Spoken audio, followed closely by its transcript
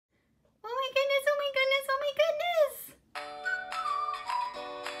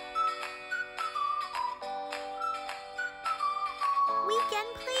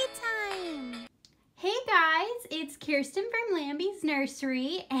Kirsten from Lambie's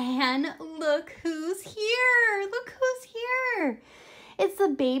Nursery, and look who's here. Look who's here. It's the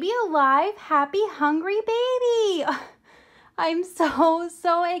Baby Alive Happy Hungry Baby. I'm so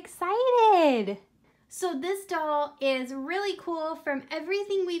excited. So this doll is really cool. From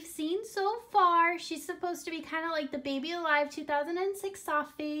everything we've seen so far, she's supposed to be kind of like the Baby Alive 2006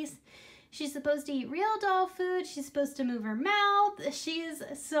 soft face. She's supposed to eat real doll food. She's supposed to move her mouth. She's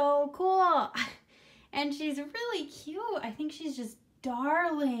so cool. And she's really cute. I think she's just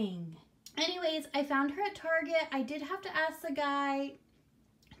darling. Anyways, I found her at Target. I did have to ask the guy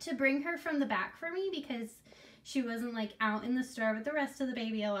to bring her from the back for me because she wasn't like out in the store with the rest of the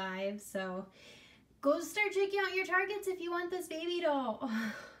Baby Alive. So go start checking out your Targets if you want this baby doll.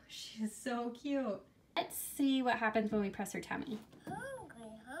 Oh, she's so cute. Let's see what happens when we press her tummy.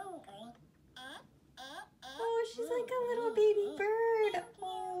 Oh, she's like a little baby bird.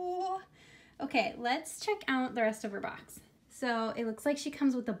 Oh. Okay, let's check out the rest of her box. So it looks like she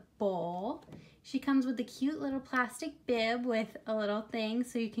comes with a bowl. She comes with a cute little plastic bib with a little thing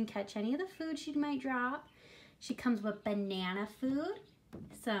so you can catch any of the food she might drop. She comes with banana food,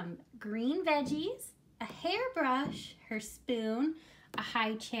 some green veggies, a hairbrush, her spoon, a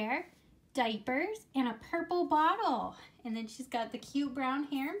high chair, diapers, and a purple bottle. And then she's got the cute brown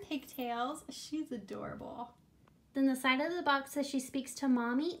hair and pigtails. She's adorable. Then the side of the box says she speaks to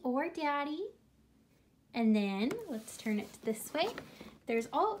mommy or daddy. And then let's turn it this way. There's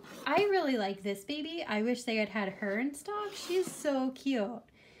I really like this baby. I wish they had her in stock. She's so cute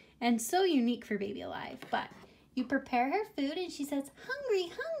and so unique for Baby Alive. But you prepare her food and she says,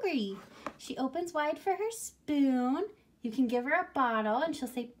 hungry, hungry. She opens wide for her spoon. You can give her a bottle and she'll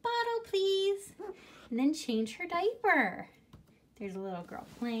say, bottle please. And then change her diaper. There's a little girl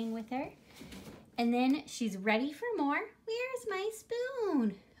playing with her. And then she's ready for more. Where's my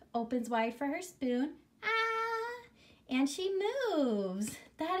spoon? Opens wide for her spoon. Ah, and she moves.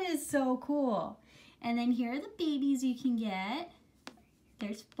 That is so cool. And then here are the babies you can get.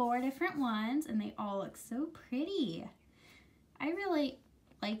 There's 4 different ones and they all look so pretty. I really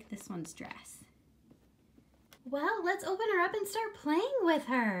like this one's dress. Well, let's open her up and start playing with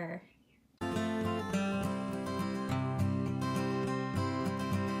her.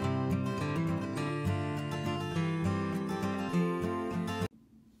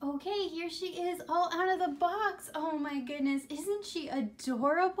 Okay, here she is all out of the box. Oh my goodness, isn't she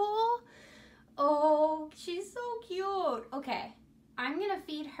adorable? Oh, she's so cute. Okay, I'm gonna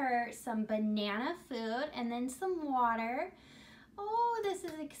feed her some banana food and then some water. Oh, this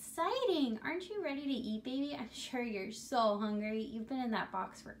is exciting. Aren't you ready to eat, baby? I'm sure you're so hungry. You've been in that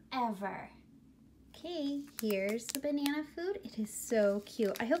box forever. Okay, here's the banana food. It is so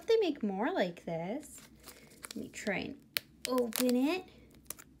cute. I hope they make more like this. Let me try and open it.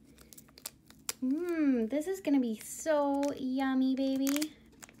 This is gonna be so yummy, baby.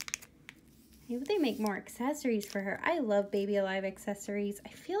 I hope they make more accessories for her. I love Baby Alive accessories. I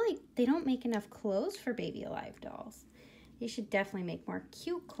feel like they don't make enough clothes for Baby Alive dolls. They should definitely make more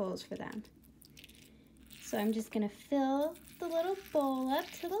cute clothes for them. So I'm just gonna fill the little bowl up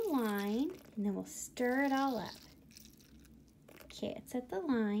to the line and then we'll stir it all up. Okay, it's at the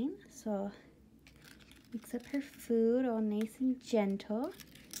line, so mix up her food all nice and gentle.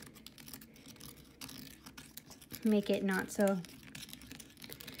 Make it not so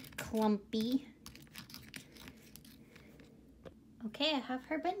clumpy. Okay, I have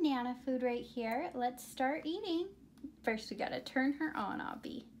her banana food right here. Let's start eating. First, we gotta turn her on,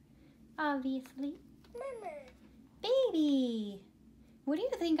 obviously. Mama. Baby! What do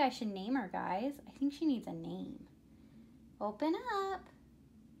you think I should name her, guys? I think she needs a name. Open up.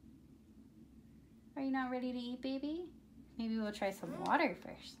 Are you not ready to eat, baby? Maybe we'll try some water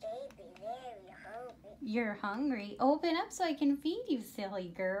first. Baby, very hungry. You're hungry? Open up so I can feed you,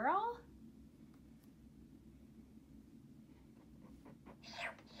 silly girl.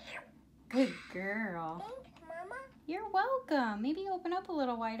 Good girl. Thanks, Mama. You're welcome. Maybe open up a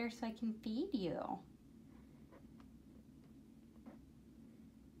little wider so I can feed you.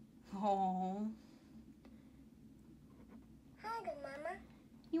 Oh. Hug, Mama.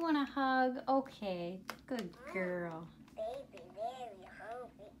 You want a hug? Okay. Good girl. Baby, very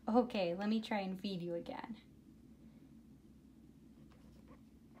hungry. Okay, let me try and feed you again.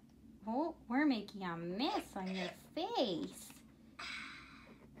 Oh, we're making a mess on your face.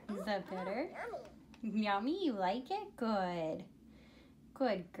 Is that better? Yummy. Yummy, you like it? Good.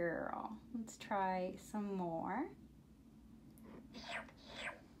 Good girl. Let's try some more.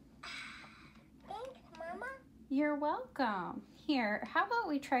 Thanks, Mama. You're welcome. Here, how about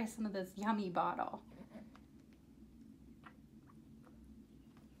we try some of this yummy bottle?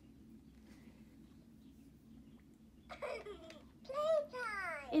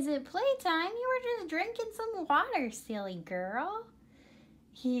 Is it playtime? You were just drinking some water, silly girl.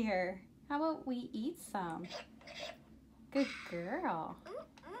 Here, how about we eat some? Good girl.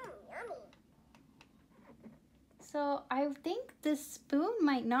 Yummy. So I think this spoon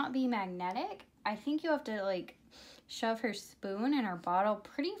might not be magnetic. I think you have to like shove her spoon and her bottle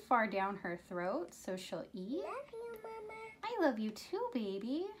pretty far down her throat so she'll eat. Love you, Mama. I love you too,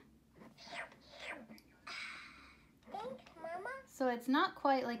 baby. Thanks, Mama. So it's not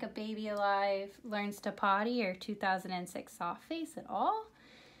quite like a Baby Alive Learns to Potty or 2006 Soft Face at all.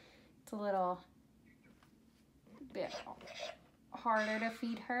 It's a little bit harder to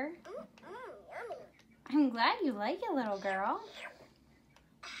feed her. Yummy. I'm glad you like it, little girl.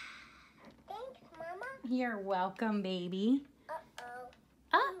 Thanks, Mama. You're welcome, baby. Uh-oh.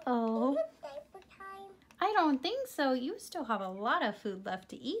 Uh-oh. Is it diaper time? I don't think so. You still have a lot of food left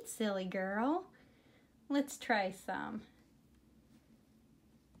to eat, silly girl. Let's try some.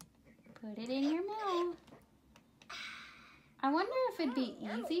 Put it in your mouth. I wonder if it'd be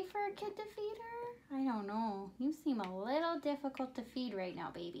easy for a kid to feed her. I don't know. You seem a little difficult to feed right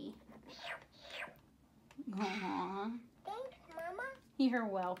now, baby. Aww. Thanks, Mama. You're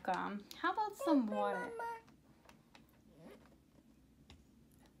welcome. How about some water? Mama.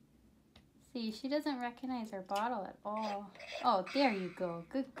 See, she doesn't recognize her bottle at all. Oh, there you go.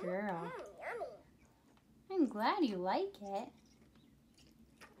 Good girl. Yummy. I'm glad you like it.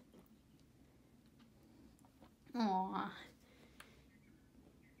 Aww.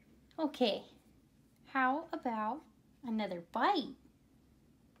 Okay. How about another bite?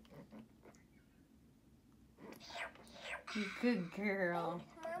 Good girl.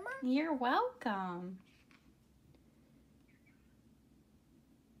 Mama. You're welcome.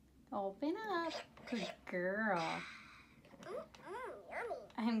 Open up. Good girl. Yummy.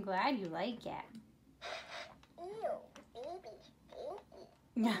 I'm glad you like it. Ew, baby,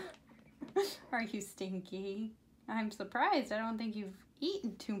 stinky. Are you stinky? I'm surprised. I don't think you've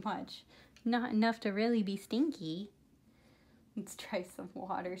eaten too much. Not enough to really be stinky. Let's try some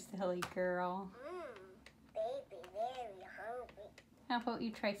water, silly girl. Baby, very hungry. How about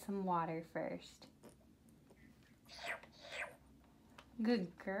you try some water first? Good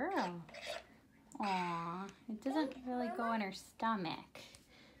girl. Aw, it doesn't really go in her stomach.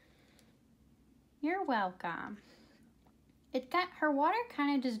 You're welcome. Her water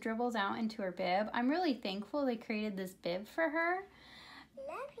kind of just dribbles out into her bib. I'm really thankful they created this bib for her.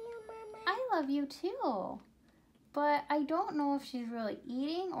 Love you, Mama. I love you too. But I don't know if she's really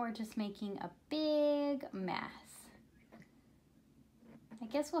eating or just making a big mess. I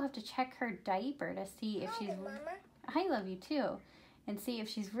guess we'll have to check her diaper to see if she's... Mama. I love you too. And see if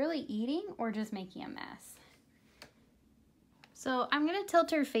she's really eating or just making a mess. So I'm going to tilt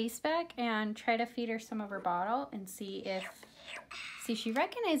her face back and try to feed her some of her bottle and see if she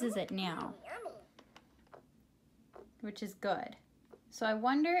recognizes it now, Yummy. which is good. So I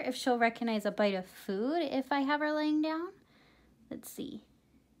wonder if she'll recognize a bite of food if I have her laying down. Let's see.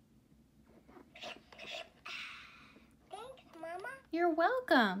 Thanks, Mama. You're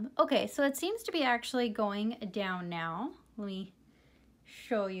welcome. Okay, so it seems to be actually going down now. Let me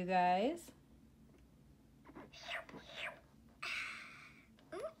show you guys.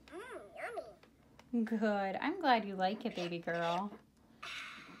 Yummy. Good. I'm glad you like it, baby girl.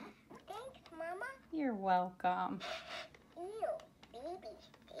 Thanks, Mama. You're welcome. Ew, baby,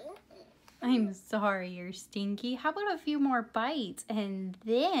 stinky. I'm sorry you're stinky. How about a few more bites and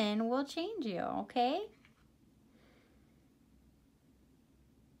then we'll change you, okay?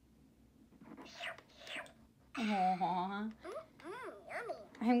 Aww. Yummy.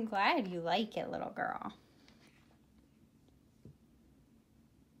 I'm glad you like it, little girl.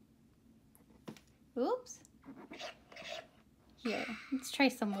 Oops. Here, let's try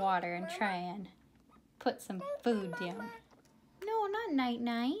some water and try and put some food down. No, not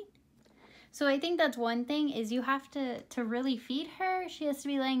night-night. So I think that's one thing is you have to really feed her. She has to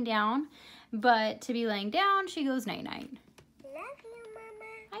be laying down. But to be laying down, she goes night-night. Love you, Mama.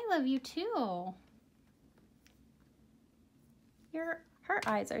 I love you too. Her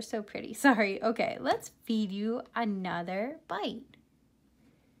eyes are so pretty. Sorry. Okay, let's feed you another bite.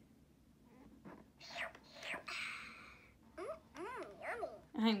 Yummy.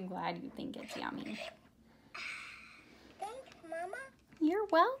 I'm glad you think it's yummy. Thanks, Mama. You're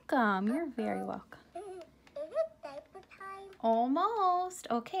welcome. You're very welcome. Is it diaper time? Almost.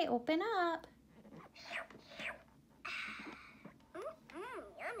 Okay, open up.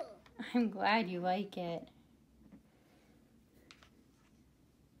 Yummy. I'm glad you like it.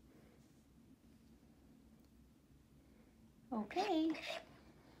 Okay.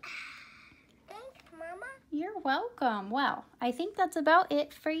 Thanks, Mama. You're welcome. Well, I think that's about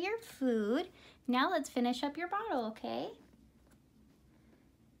it for your food. Now let's finish up your bottle, okay?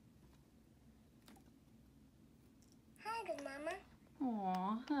 Hugs, Mama.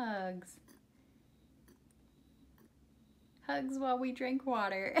 Aw, hugs. Hugs while we drink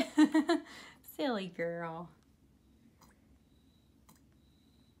water. Silly girl.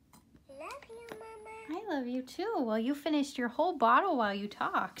 Love you, Mama. I love you too. Well, you finished your whole bottle while you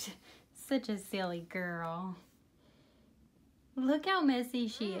talked. Such a silly girl. Look how messy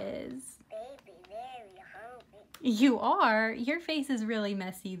she is. Baby, very hungry. You are? Your face is really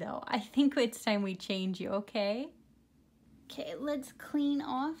messy though. I think it's time we change you, okay? Okay, let's clean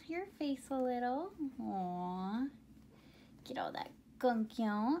off your face a little. Aww. Get all that gunk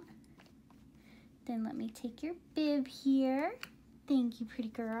out. Then let me take your bib here. Thank you, pretty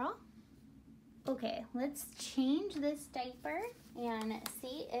girl. Okay, let's change this diaper and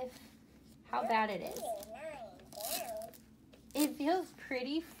see how bad it is. It feels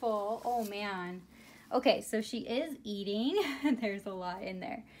pretty full. Oh man. Okay, so she is eating. There's a lot in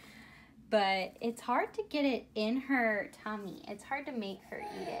there. But it's hard to get it in her tummy. It's hard to make her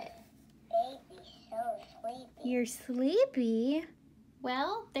eat it. Baby's so sleepy. You're sleepy?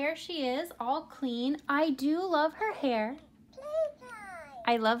 Well, there she is, all clean. I do love her hair. Playtime.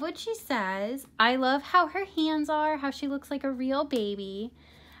 I love what she says. I love how her hands are, how she looks like a real baby.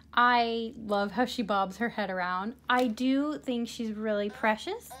 I love how she bobs her head around. I do think she's really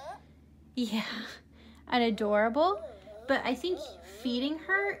precious. Yeah, and adorable. But I think feeding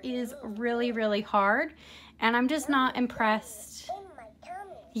her is really, really hard. And I'm just not impressed. In my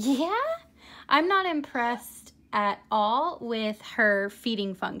tummy. Yeah? I'm not impressed at all with her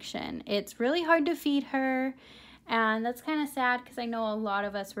feeding function. It's really hard to feed her. And that's kind of sad because I know a lot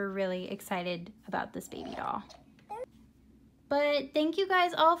of us were really excited about this baby doll. But thank you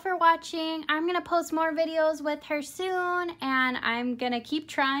guys all for watching. I'm going to post more videos with her soon, and I'm going to keep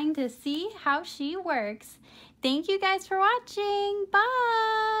trying to see how she works. Thank you guys for watching.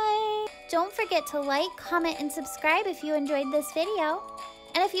 Bye! Don't forget to like, comment, and subscribe if you enjoyed this video.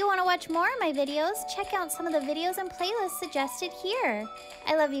 And if you want to watch more of my videos, check out some of the videos and playlists suggested here.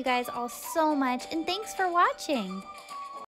 I love you guys all so much, and thanks for watching.